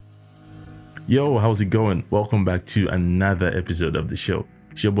Yo, how's it going? Welcome back to another episode of the show.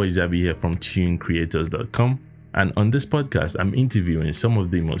 It's your boy Zabi here from tunecreators.com, and on this podcast, I'm interviewing some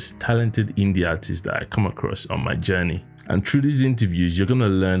of the most talented indie artists that I come across on my journey. And through these interviews, you're gonna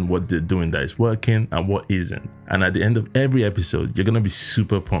learn what they're doing that is working and what isn't. And at the end of every episode, you're gonna be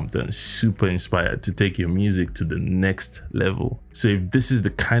super pumped and super inspired to take your music to the next level. So if this is the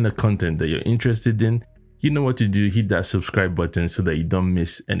kind of content that you're interested in, you know what to do. Hit that subscribe button so that you don't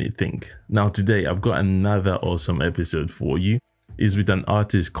miss anything. Now today, I've got another awesome episode for you. It's with an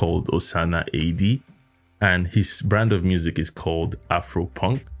artist called Osana AD, and his brand of music is called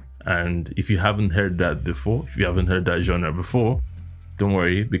Afropunk. And if you haven't heard that before, if you haven't heard that genre before, don't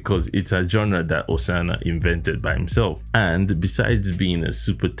worry, because it's a genre that Osana invented by himself. And besides being a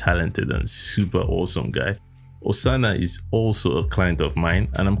super talented and super awesome guy, Osana is also a client of mine,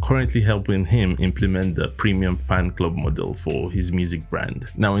 and I'm currently helping him implement the premium fan club model for his music brand.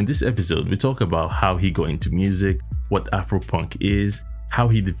 Now in this episode, we talk about how he got into music, what Afropunk is, how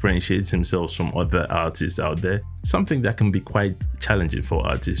he differentiates himself from other artists out there, something that can be quite challenging for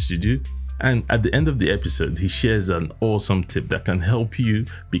artists to do. And at the end of the episode, he shares an awesome tip that can help you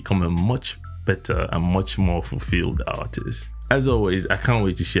become a much better and much more fulfilled artist. As always, I can't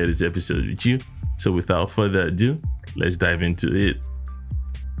wait to share this episode with you. So without further ado, let's dive into it.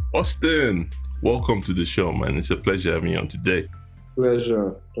 Austin, welcome to the show, man. It's a pleasure having you on today.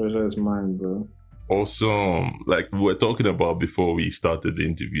 Pleasure is mine, bro. Awesome. Like we were talking about before we started the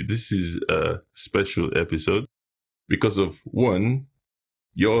interview, this is a special episode because of one,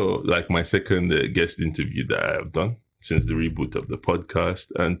 you're like my second guest interview that I have done since the reboot of the podcast,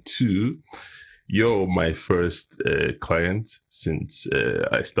 and two, you're my first client since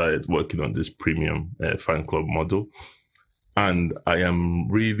I started working on this premium fan club model. And I am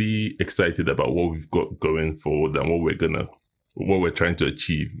really excited about what we've got going forward and what we're trying to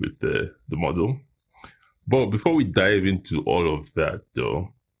achieve with the model. But before we dive into all of that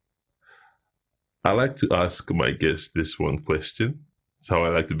though, I like to ask my guests this one question. It's how I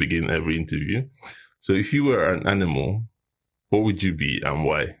like to begin every interview. So if you were an animal, what would you be and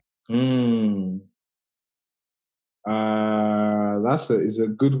why? Is a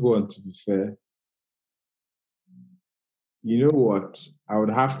good one, to be fair. You know what? I would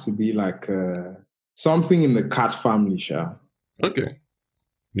have to be like something in the cat family, Sha. Okay.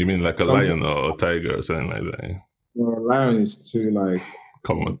 You mean like a lion or a tiger or something like that? No, lion is too like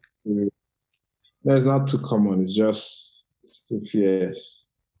common. No, it's not too common. It's too fierce.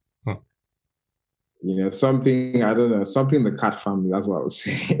 Huh. You know, something, I don't know, something in the cat family. That's what I would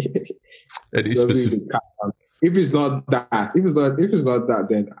say. Any specific? If it's not that,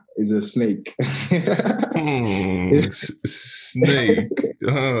 then it's a snake. Snake.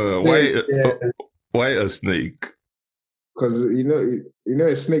 Why a snake? Because you know,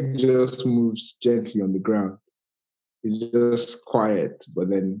 a snake just moves gently on the ground. It's just quiet, but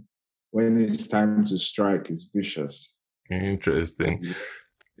then when it's time to strike, it's vicious. Interesting.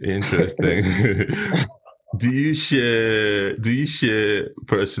 Do you share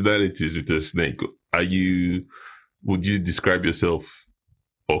personalities with a snake? Would you describe yourself,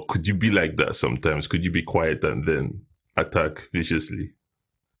 or could you be like that sometimes? Could you be quiet and then attack viciously?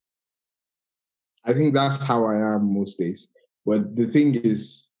 I think that's how I am most days. But the thing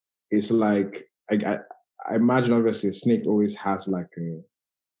is, it's like, I imagine obviously a snake always has like a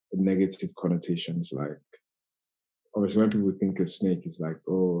negative connotation. It's like, obviously when people think a snake, it's like,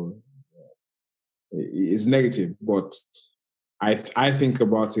 oh, it's negative. But I think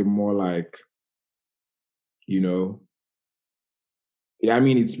about it more like, you know, yeah, I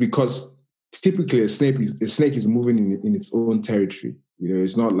mean, it's because typically a snake is moving in its own territory. You know,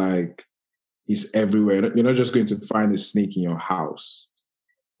 it's not like it's everywhere. You're not just going to find a snake in your house,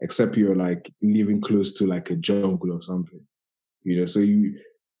 except you're like living close to like a jungle or something. You know, so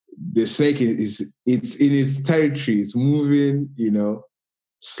the snake it's in its territory. It's moving. You know,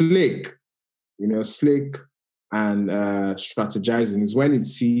 slick and strategizing is when it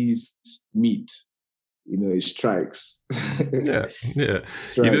sees meat. You know, it strikes. Yeah.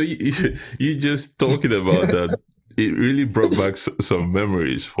 Strikes. You know, you just talking about that. It really brought back some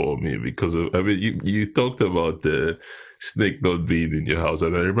memories for me because you talked about the snake not being in your house,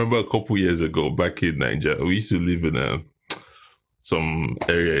 and I remember a couple years ago back in Nigeria, we used to live in some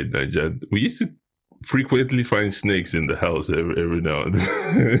area in Nigeria. We used to frequently find snakes in the house every now and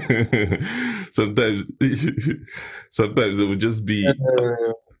then. Sometimes they would just be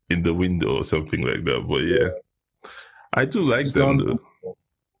in the window or something like that. But yeah, I do like them though.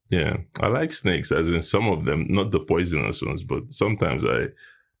 Yeah, I like snakes, as in some of them, not the poisonous ones, but sometimes I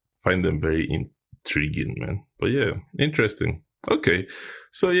find them very intriguing, man. But yeah, interesting. Okay.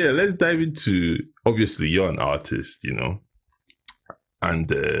 So yeah, let's dive into, obviously you're an artist, and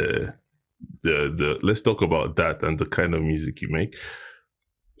the let's talk about that and the kind of music you make.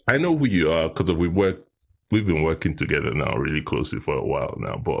 I know who you are because we've been working together now really closely for a while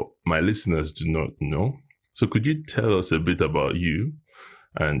now, but my listeners do not know. So could you tell us a bit about you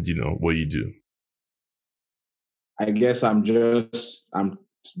and what you do? I guess I'm just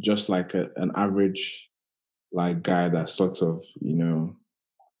like an average like guy that sort of,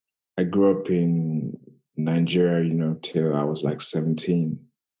 I grew up in Nigeria, till I was like 17.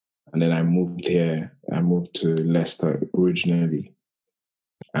 And then I moved here. I moved to Leicester originally.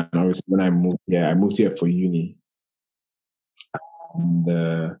 And obviously when I moved here for uni.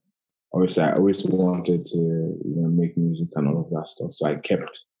 And obviously I always wanted to, make music and all of that stuff. So I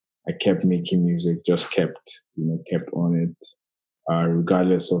kept making music, just kept on it,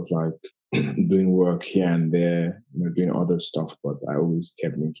 regardless of like doing work here and there, doing other stuff, but I always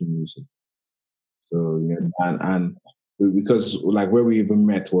kept making music. So and because like where we even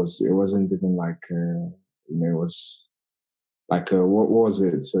met it wasn't even like it was like what was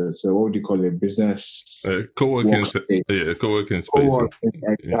it? So what would you call it? Business Co-working, workspace. yeah, co-working space. Co-working,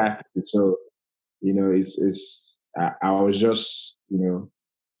 Yeah. exactly. So it's I was just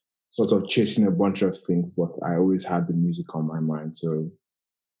sort of chasing a bunch of things, but I always had the music on my mind. So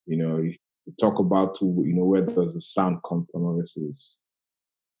if you talk about where does the sound come from, obviously is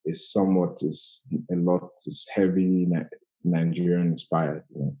a lot is heavy Nigerian inspired.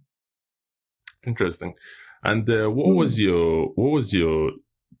 Interesting. And Mm. what was your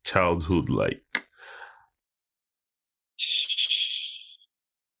childhood like?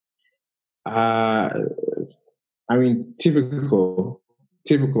 Uh, I mean, typical,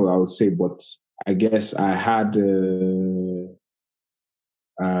 I would say, but I guess I had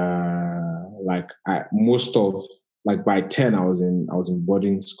like most of like by 10, I was in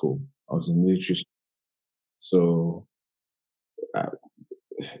boarding school. I was in military school. So uh,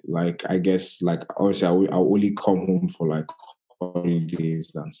 like I guess like obviously I will only come home for like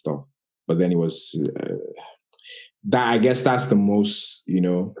holidays and stuff. But then it was that I guess that's the most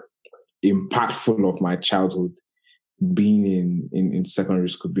impactful of my childhood, being in secondary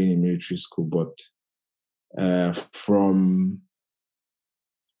school, being in military school. But from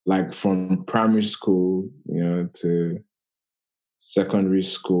primary school, to secondary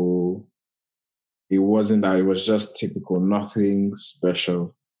school, it wasn't that. It was just typical, nothing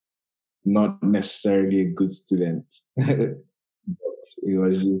special, not necessarily a good student. It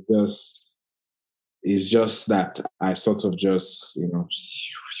was just it's just that I sort of just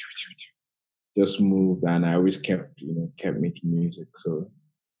moved, and I always kept making music. So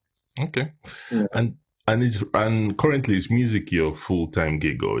Okay. yeah. And currently is music your full-time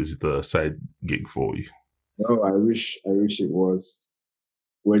gig or is it a side gig for you? No, I wish it was.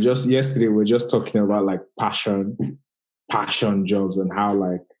 We're just talking about like passion jobs, and how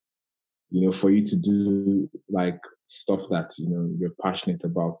like for you to do like stuff that you're passionate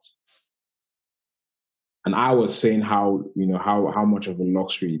about. And I was saying how how much of a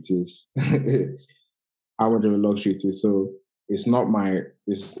luxury it is, how much of a luxury it is. So it's not my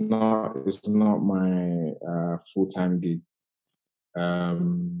full time gig.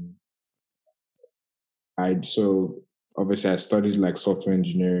 Um, I so obviously I studied like software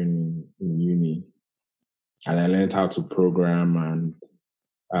engineering in uni, and I learned how to program.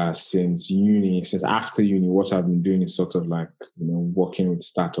 And since after uni, what I've been doing is sort of like working with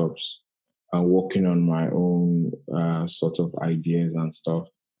startups and working on my own sort of ideas and stuff.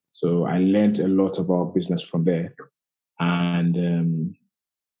 So I learned a lot about business from there, and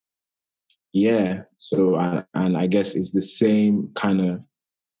yeah. So and I guess it's the same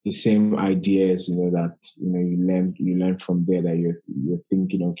ideas that you learn from there, that you're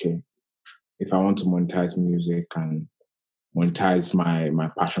thinking, okay, if I want to monetize music and monetize my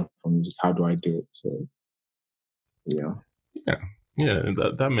passion for music, how do I do it? So yeah. Yeah. Yeah,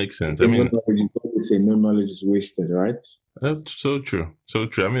 that makes sense. I No mean, knowledge, always say no knowledge is wasted, right? that's so true. So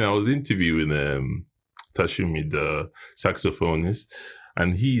true. I mean, I was interviewing Tashumi, the saxophonist,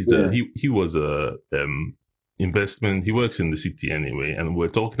 and Yeah. he was a investment. He works in the city anyway, and we're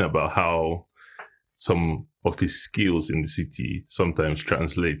talking about how some of his skills in the city sometimes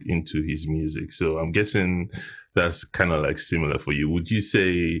translate into his music. So I'm guessing that's kind of like similar for you. Would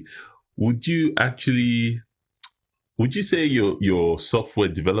you actually, would you say your software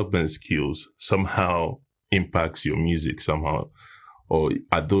development skills somehow impacts your music somehow, or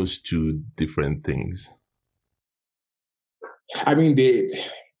are those two different things? I mean, they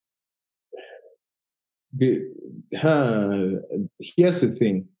here's the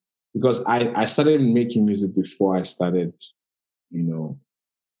thing, because I started making music before I started you know,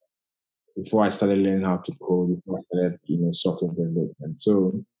 before I started learning how to code, before I started, software development.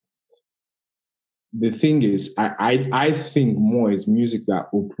 So the thing is, I think more is music that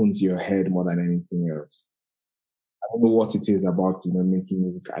opens your head more than anything else. I don't know what it is about, making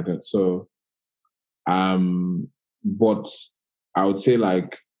music. I don't. So, but I would say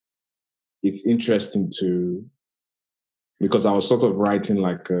like it's interesting to, because I was sort of writing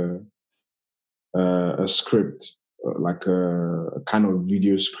like a script, like a kind of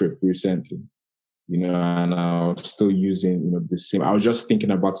video script recently, and I was still using, the same. I was just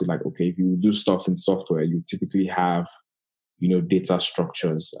thinking about it like, okay, if you do stuff in software, you typically have, data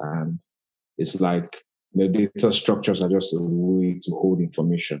structures, and it's like, data structures are just a way to hold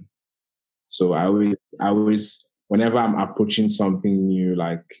information. So I always, whenever I'm approaching something new,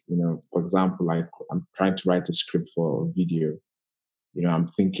 like, for example, like I'm trying to write a script for a video, I'm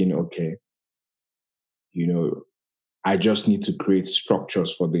thinking, okay, you know, I just need to create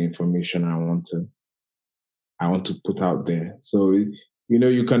structures for the information I want to put out there. So,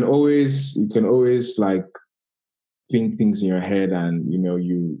 you can always like think things in your head, and you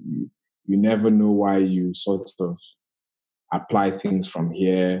never know why you sort of apply things from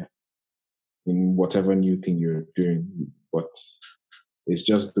here in whatever new thing you're doing. But it's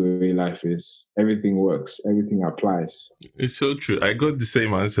just the way life is. Everything works. Everything applies. It's so true. I got the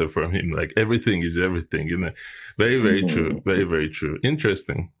same answer from him. Like everything is everything, Very, very true. Mhm. Very, very true.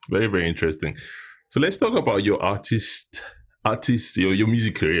 Interesting. Very, very interesting. So let's talk about your your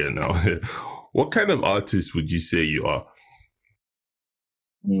music career now. What kind of artist would you say you are?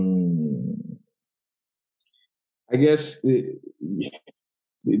 Mm. I guess the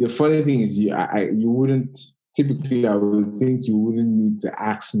funny thing is, you wouldn't typically. I would think you wouldn't need to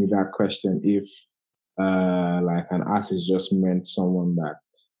ask me that question if, like, an artist just meant someone that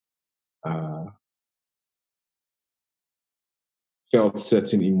uh, felt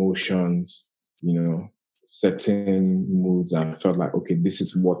certain emotions, certain moods, and felt like, okay, this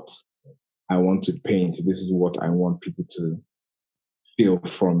is what I want to paint. This is what I want people to feel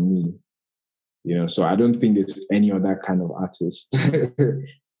from me. So I don't think there's any other kind of artist.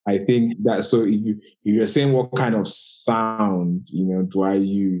 I think that, so if you're saying what kind of sound, do I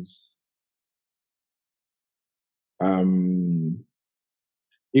use, um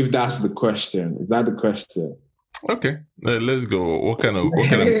if that's the question, is that the question? Okay, let's go. What kind of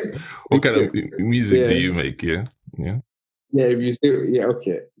music do Yeah, you make? Yeah, yeah. yeah. If you say, yeah,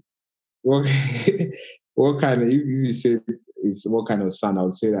 okay. What what kind of, if you say it's what kind of sound, I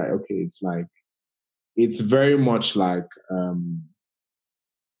would say that, okay, it's like, it's very much like,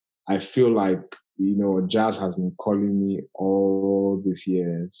 I feel like, jazz has been calling me all these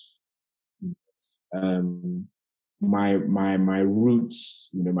years. Um, my roots,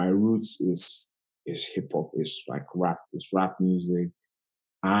 my roots is hip hop, is like rap, is rap music,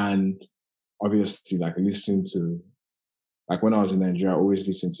 and obviously like listening to, like when I was in Nigeria, I always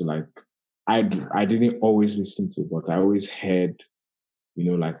listened to like, I didn't always listen to, but I always heard,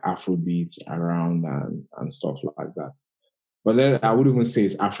 like Afrobeats around, and stuff like that. But then I wouldn't even say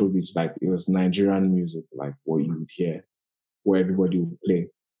it's Afrobeats, like it was Nigerian music, like what you would hear, where everybody would play.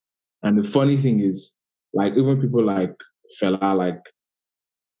 And the funny thing is, like even people like Fela, like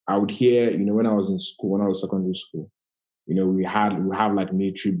I would hear, when I was in school, when I was secondary school, we have like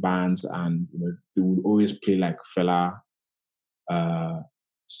military bands, and they would always play like Fela uh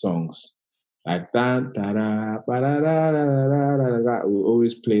songs. Like that, da da ba da da da da da da da. We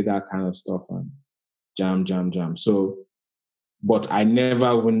always play that kind of stuff, and jam, jam, jam. So, but I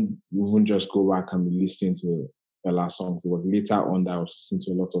never even just go back and be listening to Fela songs. It was later on that I was listening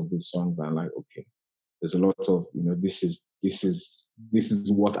to a lot of these songs, and like, okay, there's a lot of, this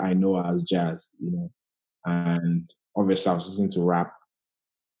is what I know as jazz, and obviously I was listening to rap,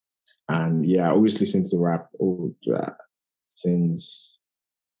 and yeah, I always listen to rap. Since,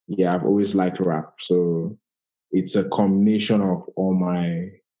 yeah, I've always liked rap, so it's a combination of all my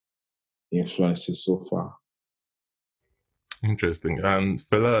influences so far. Interesting. And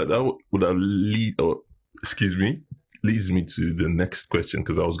fella, that would have leads me to the next question,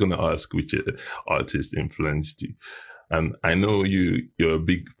 because I was going to ask which artist influenced you. And I know you're a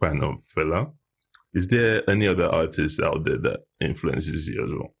big fan of Fela. Is there any other artist out there that influences you as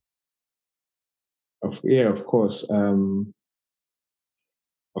well? Yeah, of course.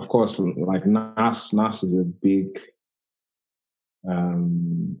 Of course, like Nas is a big.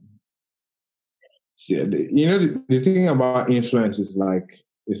 Um, the thing about influence is like,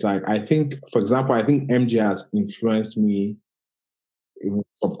 it's like, I think, for example, I think MJ has influenced me even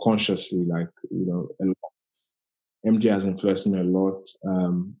subconsciously. Like, a lot. MJ has influenced me a lot.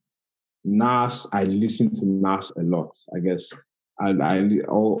 Nas, I listen to Nas a lot, I guess.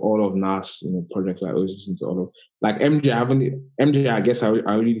 all of Nas, projects. I always listen to all of, like MJ. MJ. I guess I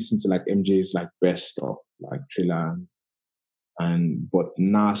only listen to like MJ's like best stuff, like Thriller, but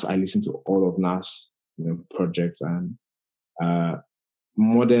Nas, I listen to all of Nas, projects, and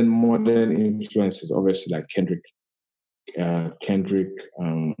modern influences. Obviously, like Kendrick.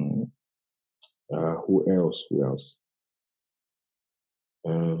 Who else?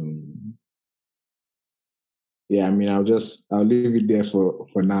 Yeah, I mean, I'll leave it there for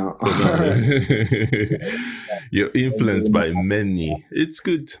now. You're influenced by many. It's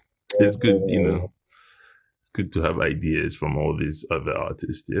good. It's good, good to have ideas from all these other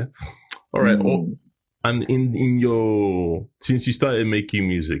artists. Yeah. All right. And in your, since you started making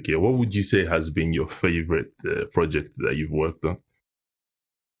music, yeah, what would you say has been your favorite project that you've worked on?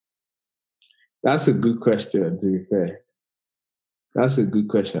 That's a good question, to be fair. That's a good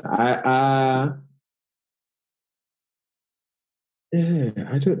question. I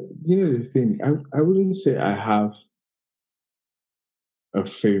don't, the thing, I wouldn't say I have a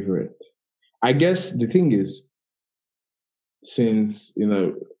favorite. I guess the thing is, since,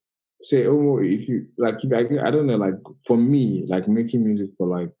 say, if you, like, I don't know, like, for me, like, making music for,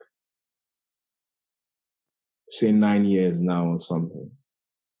 like, say 9 years now or something,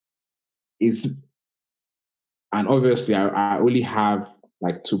 and obviously I only have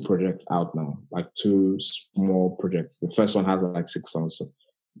like 2 projects out now, like 2 small projects. The first one has like 6 songs.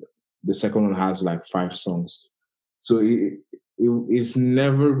 The second one has like 5 songs. So it's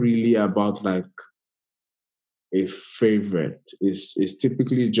never really about like a favorite. It's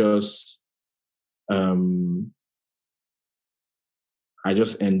typically just I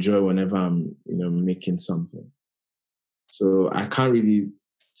just enjoy whenever I'm making something. So I can't really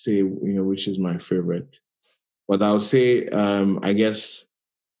say which is my favorite. But I'll say, I guess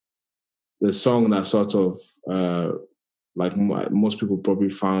the song that sort of, like most people probably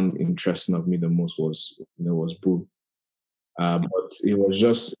found interesting of me the most was Boo. But it was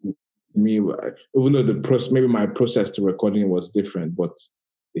just me, even though maybe my process to recording was different, but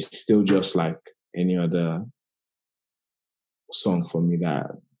it's still just like any other song for me,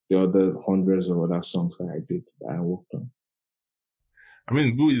 that the other hundreds of other songs that I worked on. I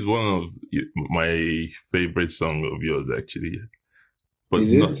mean, Boo is one of my favorite song of yours, actually. But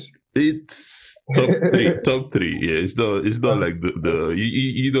is it's top three. Yeah, it's not like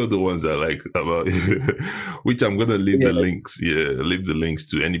the the ones I like about, which I'm gonna leave the links. Yeah, leave the links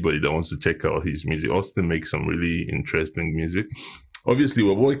to anybody that wants to check out his music. Austin makes some really interesting music. Obviously,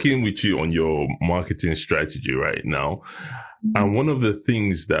 we're working with you on your marketing strategy right now. And one of the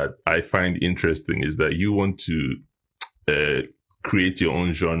things that I find interesting is that you want to create your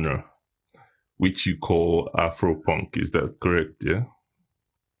own genre, which you call Afropunk. Is that correct? Yeah.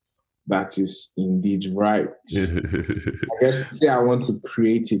 That is indeed right. I guess to say I want to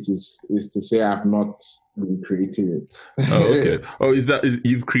create it is to say I've not been creating it. Oh, okay. Oh,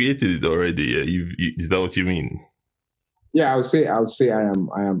 you've created it already? Yeah. Is that what you mean? Yeah, I'll say I'm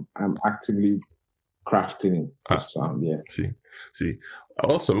actively crafting the sound. Yeah. See.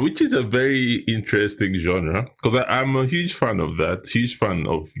 Awesome, which is a very interesting genre, because I'm a huge fan of that. Huge fan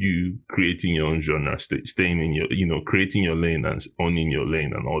of you creating your own genre, staying in your, creating your lane and owning your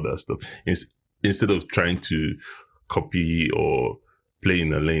lane and all that stuff, instead of trying to copy or play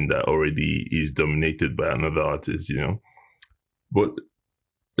in a lane that already is dominated by another artist. But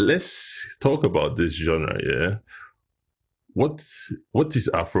let's talk about this genre. Yeah, what is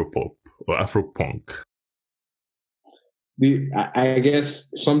Afropop or Afropunk? I guess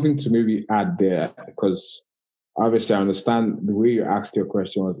something to maybe add there, because obviously I understand the way you asked your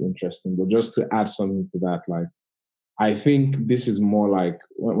question was interesting, but just to add something to that, like, I think this is more like,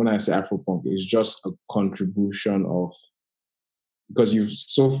 when I say Afropunk, it's just a contribution of, because you've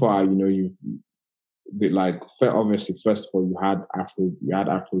like, obviously, first of all, you had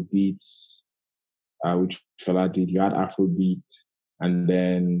Afrobeats, which Fela did. You had Afrobeat, and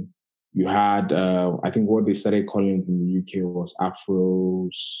then you had, I think what they started calling it in the UK was Afro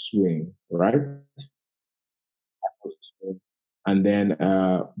swing, right? And then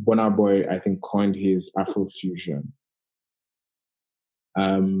Burna Boy, I think, coined his Afro fusion.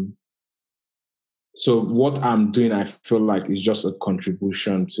 So what I'm doing, I feel like, is just a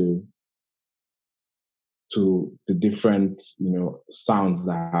contribution to the different, sounds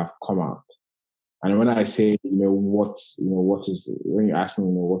that have come out. And when I say, what is, when you ask me,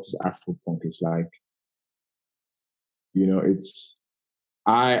 what is Afropunk, it's like, it's,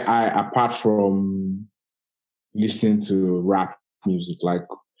 I apart from listening to rap music, like,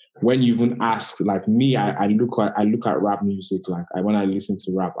 when you even ask, like me, I look at rap music, like, when I listen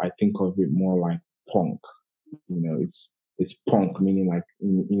to rap, I think of it more like punk. It's it's punk, meaning like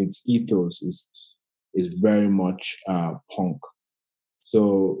in its ethos is very much punk.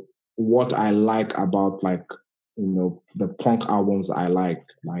 So what I like about like the punk albums I like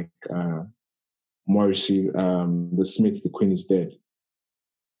Morrissey, The Smiths, The Queen is Dead.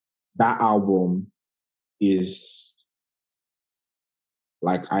 That album is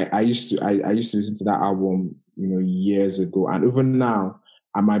like I used to listen to that album, years ago, and even now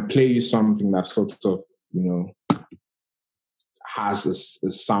I might play you something that sort of has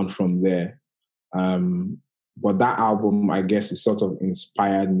a sound from there. But that album, I guess, it sort of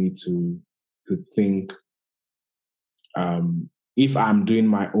inspired me to think if I'm doing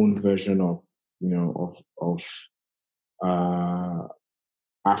my own version of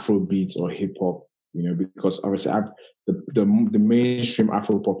Afro beats or hip hop, because obviously the mainstream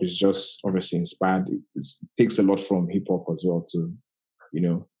Afro pop is just obviously inspired. It takes a lot from hip hop as well too,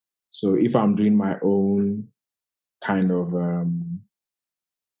 So if I'm doing my own kind of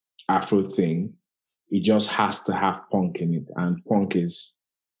Afro thing, it just has to have punk in it, and punk,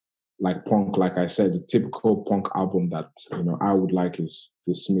 like I said, the typical punk album that I would like is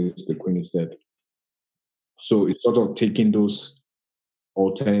The Smiths, The Queen is Dead. So it's sort of taking those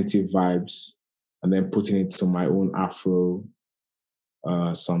alternative vibes and then putting it to my own Afro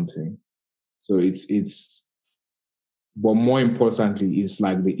something. So it's but more importantly, it's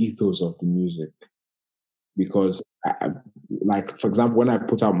like the ethos of the music. Because like, for example, when I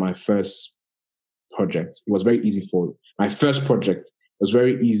put out my first project, it was very easy for my first project. It was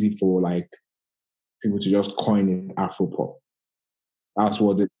very easy for like people to just coin it Afro pop. That's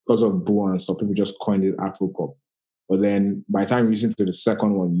what because of Boo and stuff, people just coined it Afro pop. But then by the time you listen to the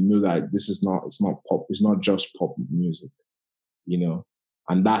second one, you know that it's not pop. It's not just pop music,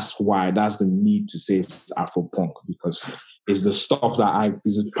 And that's the need to say it's Afro punk, because it's the stuff that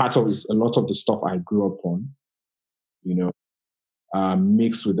it's a lot of the stuff I grew up on,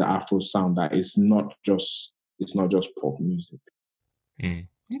 mixed with the Afro sound that it's not just pop music.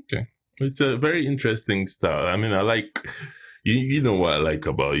 Okay. It's a very interesting style. I mean, I like, you know what I like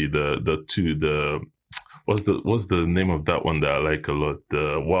about you, what's the name of that one that I like a lot?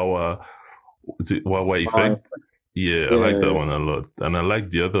 The Wawa, is it Wawa Effect? Yeah, I like that one a lot. And I like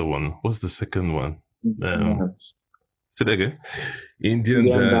the other one. What's the second one? Say that again. Indian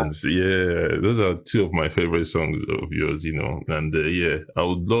Dance. Yeah, those are two of my favorite songs of yours, And yeah, I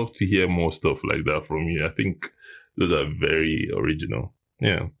would love to hear more stuff like that from you. I think those are very original.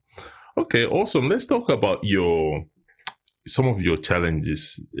 Yeah. Okay, awesome. Let's talk about some of your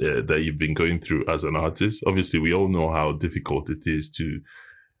challenges that you've been going through as an artist. Obviously, we all know how difficult it is to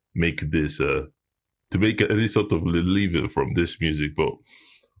make this, to make any sort of living from this music. But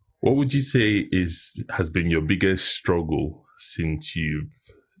what would you say has been your biggest struggle since you've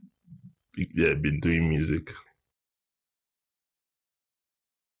been doing music?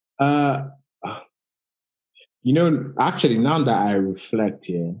 Actually, now that I reflect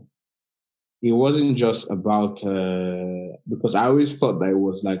here, it wasn't just about because I always thought that it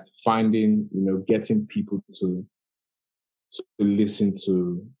was like finding, getting people to listen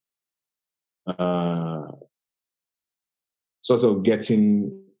to, sort of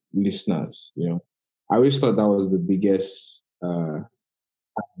getting listeners. I always thought that was the biggest,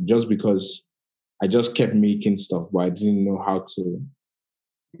 just because I just kept making stuff, but I didn't know how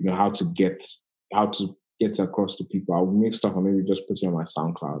to get across to people. I would make stuff and maybe just put it on my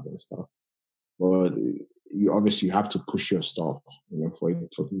SoundCloud and stuff. But you have to push your stuff, for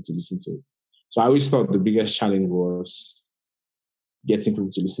people to listen to it. So I always thought the biggest challenge was getting people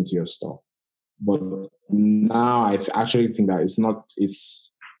to listen to your stuff. But now I actually think that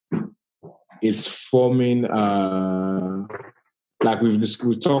it's forming, like we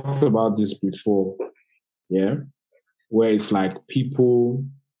talked about this before, yeah, where it's like people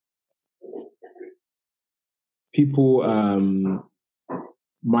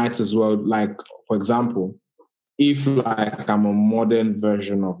might as well, like, for example, if like I'm a modern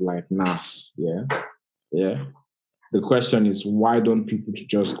version of like Nas, yeah. The question is, why don't people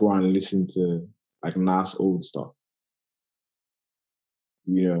just go and listen to like Nas old stuff?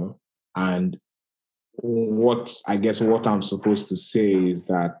 And what I'm supposed to say is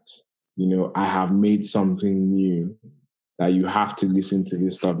that, I have made something new, that you have to listen to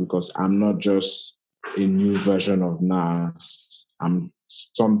this stuff, because I'm not just a new version of Nas. I'm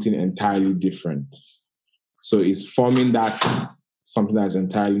something entirely different. So it's forming that something that's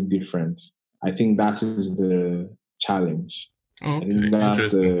entirely different. I think that is the challenge. Okay, I think that's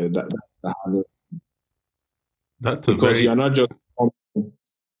that's because you're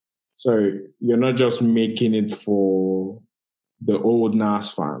not just making it for the old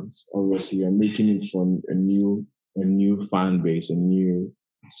Nas fans. Obviously, you're making it for a new a new fan base, a new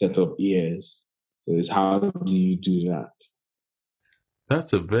set of ears. So it's how do you do that?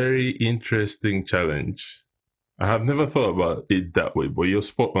 That's a very interesting challenge. I have never thought about it that way, but you're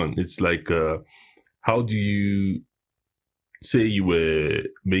spot on. It's like, how do you say you were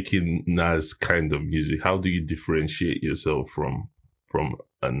making Nas kind of music? How do you differentiate yourself from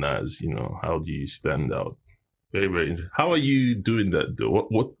a Nas? You know, how do you stand out? Very, very interesting. How are you doing that though?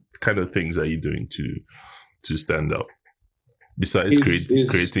 What kind of things are you doing to stand out besides Is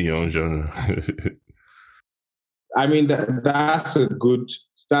creating your own genre? I mean that's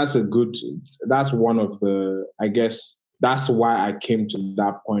one of the, I guess that's why I came to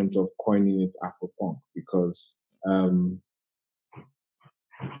that point of coining it Afropunk, because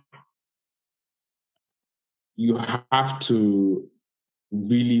you have to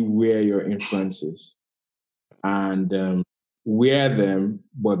really wear your influences and wear them,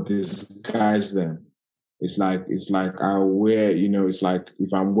 but disguise them. It's like I wear, it's like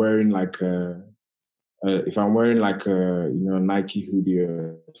if I'm wearing like a Nike hoodie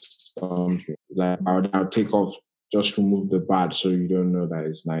or something, it's like I'll take off, just remove the badge so you don't know that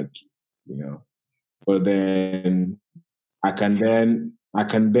it's Nike, you know. But then I can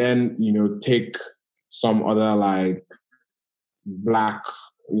then take some other like black,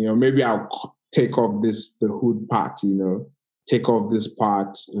 maybe I'll take off the hood part, take off this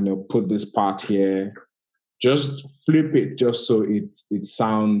part, put this part here, just flip it just so it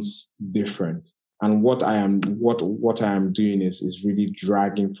sounds different. And what I am doing is really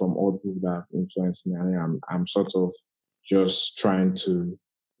dragging from all people that have influenced me. And I'm sort of just trying to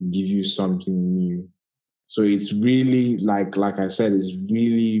give you something new. So it's really like I said, it's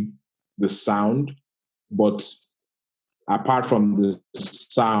really the sound, but apart from the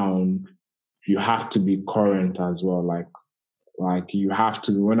sound, you have to be current as well. Like you have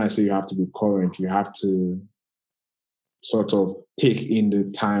to. When I say you have to be current, you have to sort of take in the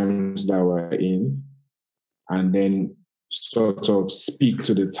times that we're in, and then sort of speak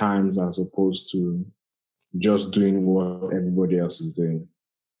to the times as opposed to just doing what everybody else is doing.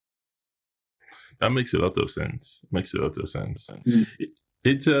 That makes a lot of sense. Makes a lot of sense. Mm.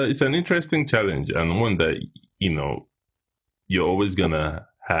 It's an interesting challenge and one that you're always gonna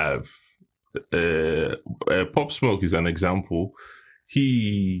have. Pop Smoke is an example.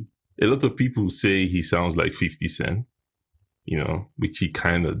 A lot of people say he sounds like 50 Cent, which he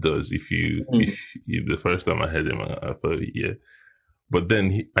kind of does. If you, the first time I heard him, I thought, yeah. But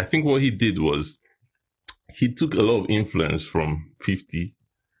then I think what he did was he took a lot of influence from 50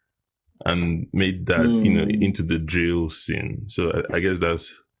 and made that, into the drill scene. So I guess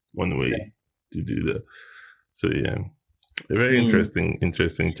that's one way to do that. So yeah, a very interesting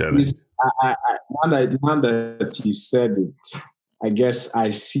challenge. Now that you said it, I guess I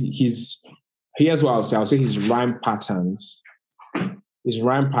see here's what I'll say. I'll say his rhyme patterns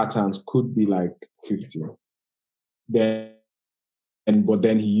could be like 50. But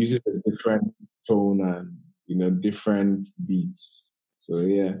then he uses a different tone and different beats. So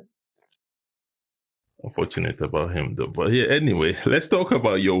yeah. Unfortunate about him though. But yeah, anyway, let's talk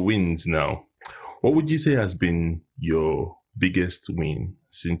about your wins now. What would you say has been your biggest win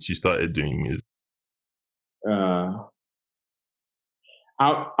since you started doing music?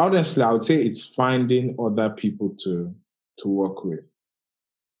 Honestly, I would say it's finding other people to work with,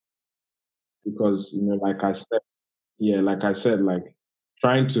 because like I said, like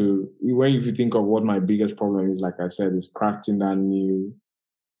trying to, when if you think of what my biggest problem is, like I said, is crafting that new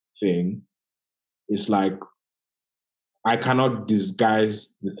thing. It's like I cannot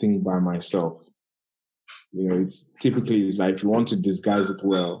disguise the thing by myself. It's like if you want to disguise it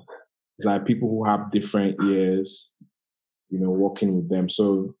well, it's like people who have different ears, working with them.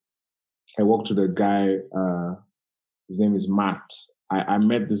 So I worked with a guy, his name is Matt. I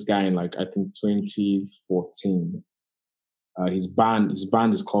met this guy in like, I think 2014. His band is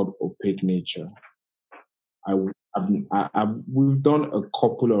called Opaque Nature. We've done a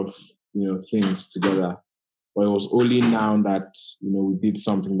couple of things together, but it was only now that we did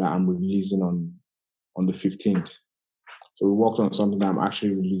something that I'm releasing on the 15th. So we worked on something that I'm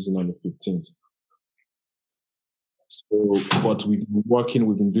actually releasing on the 15th. So, but we've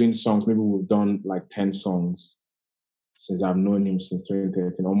been doing songs. Maybe we've done like 10 songs since I've known him since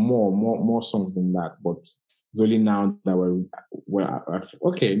 2013, or more songs than that. But it's only now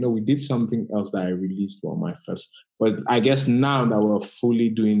that we did something else that I released on my first. But I guess now that we're fully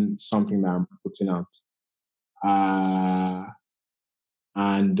doing something that I'm putting out,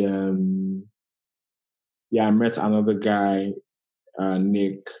 and I met another guy,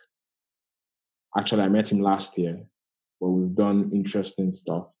 Nick. Actually, I met him last year, but we've done interesting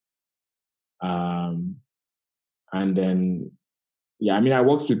stuff. And then, yeah, I mean, I've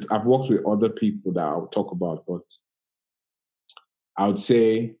worked with other people that I'll talk about, but I would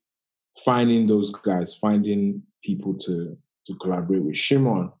say finding those guys, finding people to collaborate with.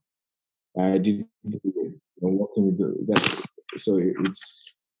 Shimon, I did working with that. So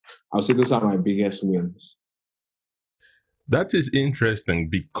it's, I'll say those are my biggest wins. That is interesting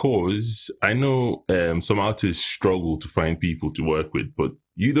because I know some artists struggle to find people to work with, but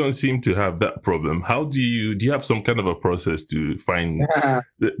you don't seem to have that problem. How do you have some kind of a process to find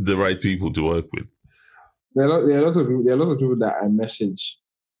the right people to work with? There are lots of people, that I message.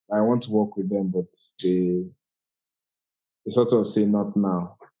 I want to work with them, but they sort of say not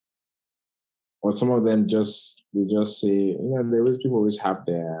now. Or some of them just say, people always have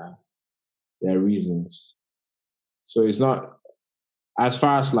their reasons. So it's not as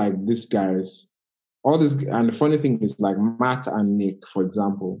far as like these guys, all this. And the funny thing is, like Matt and Nick, for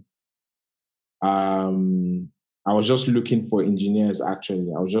example, I was just looking for engineers.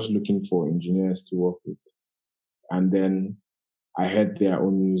 Actually, I was just looking for engineers to work with, and then I heard their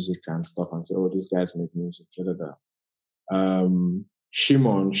own music and stuff, and said, "Oh, these guys make music."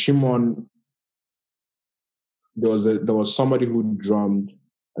 Shimon, there was somebody who drummed.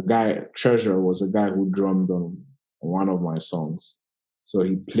 A guy, Treasure, was a guy who drummed on one of my songs. So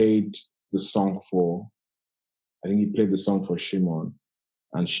he played the song for. I think he played the song for Shimon,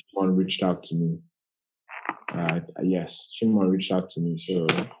 and Shimon reached out to me. Yes, Shimon reached out to me. So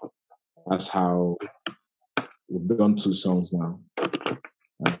that's how we've done 2 songs now,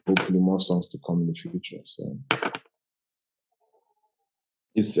 and hopefully more songs to come in the future. So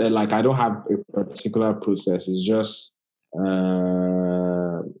it's like I don't have a particular process. It's just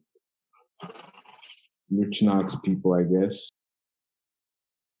reaching out to people, I guess.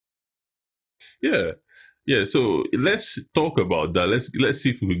 Yeah. So let's talk about that. Let's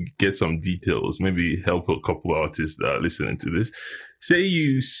see if we can get some details. Maybe help a couple of artists that are listening to this. Say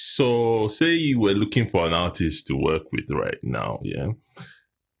you were looking for an artist to work with right now. Yeah.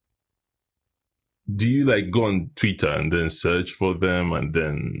 Do you like go on Twitter and then search for them, and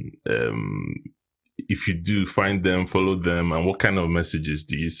then if you do find them, follow them, and what kind of messages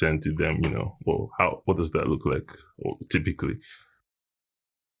do you send to them? What does that look like typically?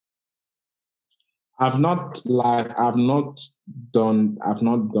 I've not done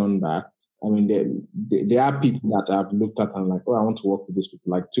that. I mean, there are people that I've looked at and like, oh, I want to work with these people,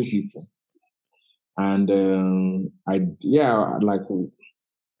 like 2 people. And like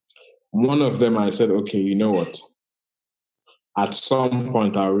one of them, I said, okay, you know what? At some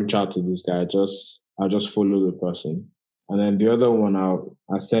point, I'll reach out to this guy. I'll just follow the person. And then the other one, I'll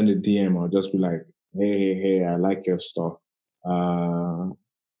send a DM. I'll just be like, hey, I like your stuff.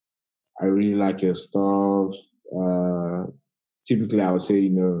 I really like your stuff. Typically, I would say,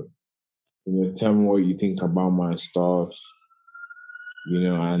 tell me what you think about my stuff,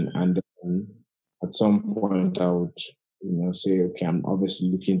 and then at some point I would, say, okay, I'm obviously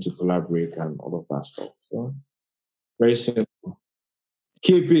looking to collaborate and all of that stuff. So very simple.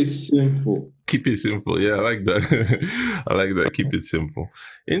 Keep it simple. Keep it simple. Yeah, I like that. I like that. Keep it simple.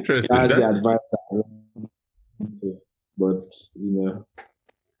 Interesting. That's the advice I want to, but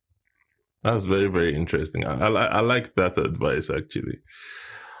that's very, very interesting. I like that advice actually.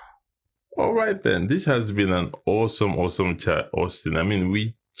 All right then. This has been an awesome chat, Austin. I mean,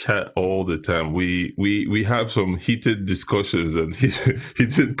 we chat all the time. We have some heated discussions and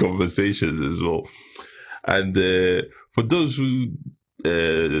heated conversations as well. And for those who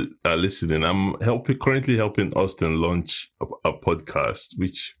are listening, I'm currently helping Austin launch a podcast,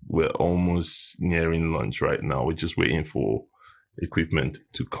 which we're almost nearing launch right now. We're just waiting for equipment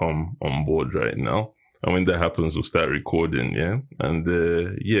to come on board right now. And when that happens, we'll start recording. Yeah. And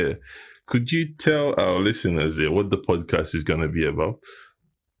could you tell our listeners what the podcast is going to be about?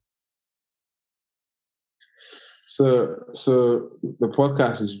 So the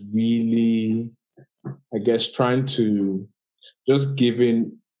podcast is really, I guess, trying to just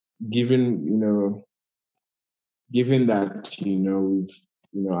given that, we've,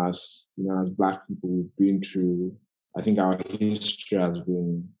 as Black people, we've been through, I think our history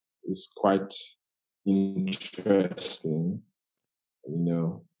is quite interesting.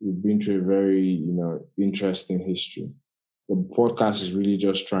 We've been through a very, interesting history. The podcast is really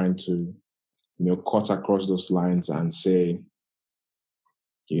just trying to, cut across those lines and say,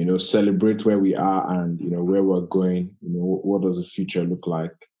 celebrate where we are and, where we're going, what does the future look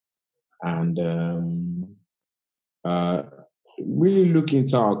like? And really look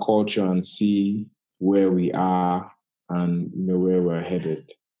into our culture and see where we are and, where we're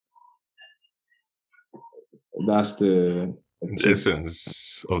headed. That's the The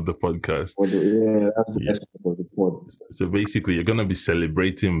essence of the podcast. That's the essence of the pod. So basically, you're gonna be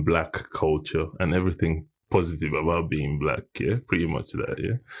celebrating Black culture and everything positive about being Black. Yeah, pretty much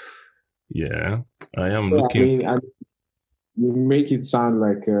that. Yeah. I am looking. I mean, you make it sound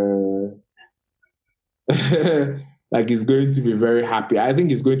like like it's going to be very happy. I think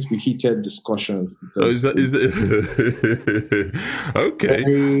it's going to be heated discussions. Is that okay?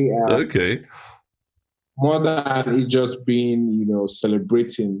 Very, okay. More than it just being,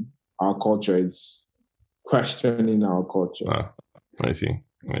 celebrating our culture, it's questioning our culture. I see.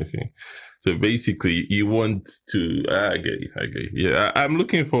 So basically, you want to. I get you. Yeah, I'm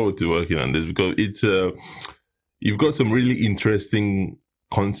looking forward to working on this because it's you've got some really interesting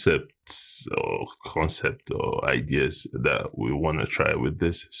concepts or ideas that we want to try with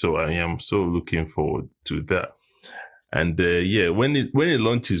this. So I am so looking forward to that. And when it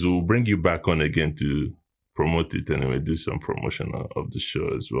launches, we'll bring you back on again to promote it anyway, do some promotion of the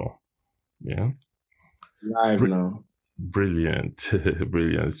show as well. Yeah. Live now. Brilliant.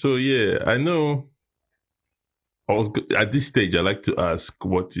 So I know at this stage, I like to ask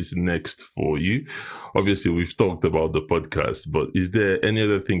what is next for you. Obviously, we've talked about the podcast, but is there any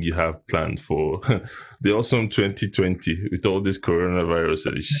other thing you have planned for the awesome 2020 with all this coronavirus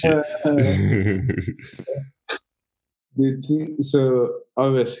and shit? So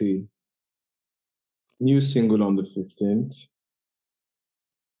obviously, new single on the 15th.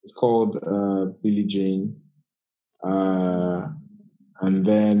 It's called Billie Jane. And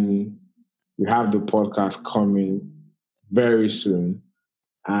then we have the podcast coming very soon.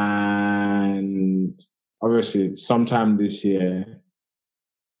 And obviously, sometime this year,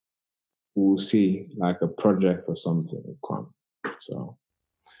 we'll see like a project or something will come. So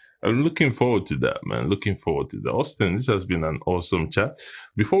I'm looking forward to that, man. Looking forward to that. Austin, this has been an awesome chat.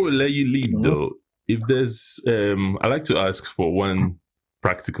 Before we let you leave, though, if there's, I like to ask for one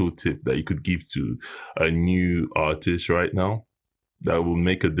practical tip that you could give to a new artist right now that will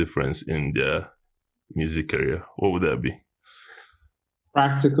make a difference in their music career. What would that be?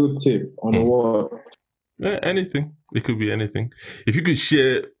 Practical tip on what? Anything. It could be anything. If you could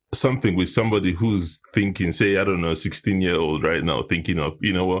share something with somebody who's thinking, say, I don't know, 16-year-old right now, thinking of,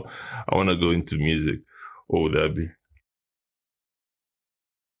 you know what, I want to go into music, what would that be?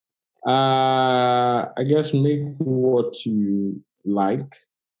 I guess make what you like.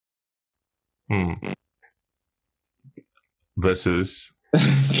 Versus?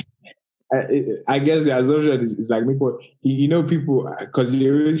 I guess the assumption is like make what, people, because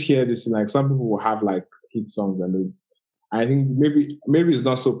you always hear this, like some people will have like hit songs and I think maybe it's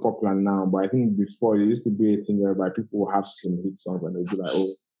not so popular now, but I think before it used to be a thing whereby people will have slim hit songs and they'll be like,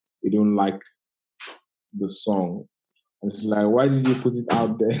 oh, they don't like the song. And it's like, why did you put it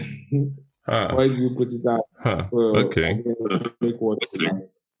out there? Why did you put it out? So, okay. Make what you like.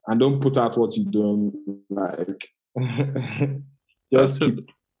 And don't put out what you don't like. Just keep,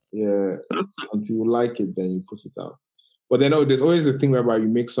 until you like it, then you put it out. But then there's always the thing whereby you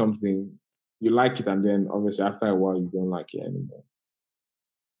make something, you like it, and then obviously after a while you don't like it anymore.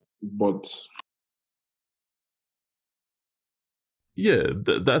 But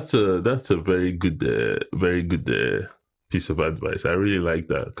that's a very good piece of advice. I really like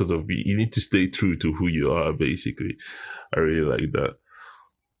that because you need to stay true to who you are. Basically, I really like that.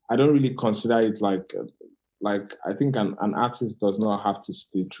 I don't really consider it like I think an artist does not have to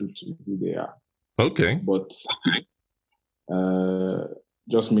stay true to who they are. Okay, but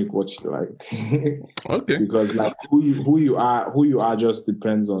just make what you like. Okay. Because like who you are just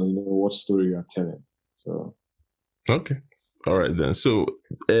depends on what story you are telling. So okay. All right then. So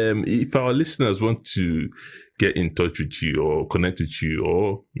if our listeners want to get in touch with you or connect with you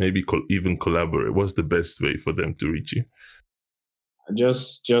or maybe even collaborate, what's the best way for them to reach you?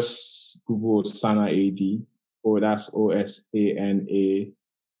 Just Google Osana AD. Oh, that's OSANA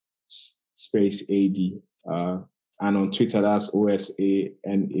space AD. And on Twitter, that's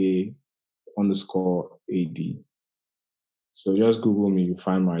OSANA_AD. So just Google me, you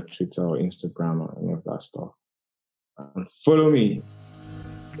find my Twitter or Instagram and all of that stuff. And follow me.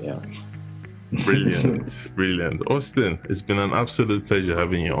 Yeah. Brilliant. Austin, it's been an absolute pleasure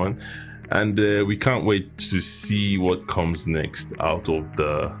having you on. And we can't wait to see what comes next out of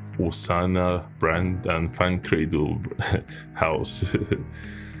the Osana brand and Fan Cradle house.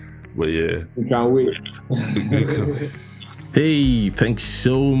 But yeah. We can't wait. Hey, thanks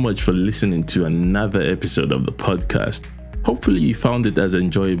so much for listening to another episode of the podcast. Hopefully you found it as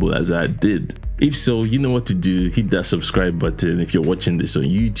enjoyable as I did. If so, you know what to do. Hit that subscribe button if you're watching this on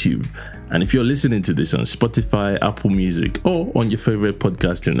YouTube. And if you're listening to this on Spotify, Apple Music, or on your favorite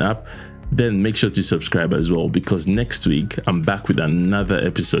podcasting app, then make sure to subscribe as well, because next week I'm back with another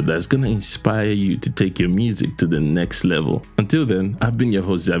episode that's going to inspire you to take your music to the next level. Until then, I've been your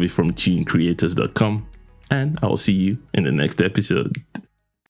host Zabi from tunecreators.com, and I'll see you in the next episode.